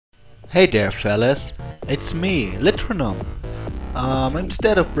Hey there fellas, it's me, Litronom.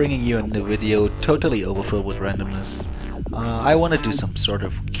 Instead of bringing you in the video totally overfilled with randomness, I want to do some sort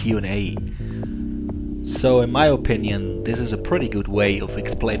of Q&A. So in my opinion, this is a pretty good way of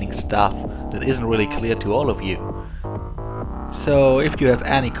explaining stuff that isn't really clear to all of you. So if you have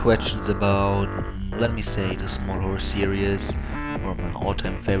any questions about, let me say, the Small Horse series, or my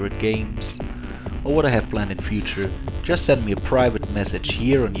all-time favorite games, or what I have planned in future, just send me a private message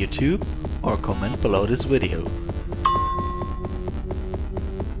here on YouTube or comment below this video.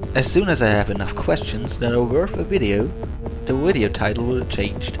 As soon as I have enough questions that are worth a video, the video title will have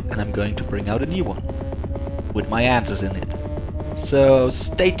changed and I'm going to bring out a new one with my answers in it. So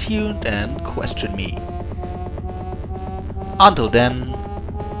stay tuned and question me. Until then,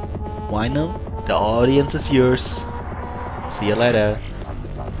 why not? The audience is yours. See you later.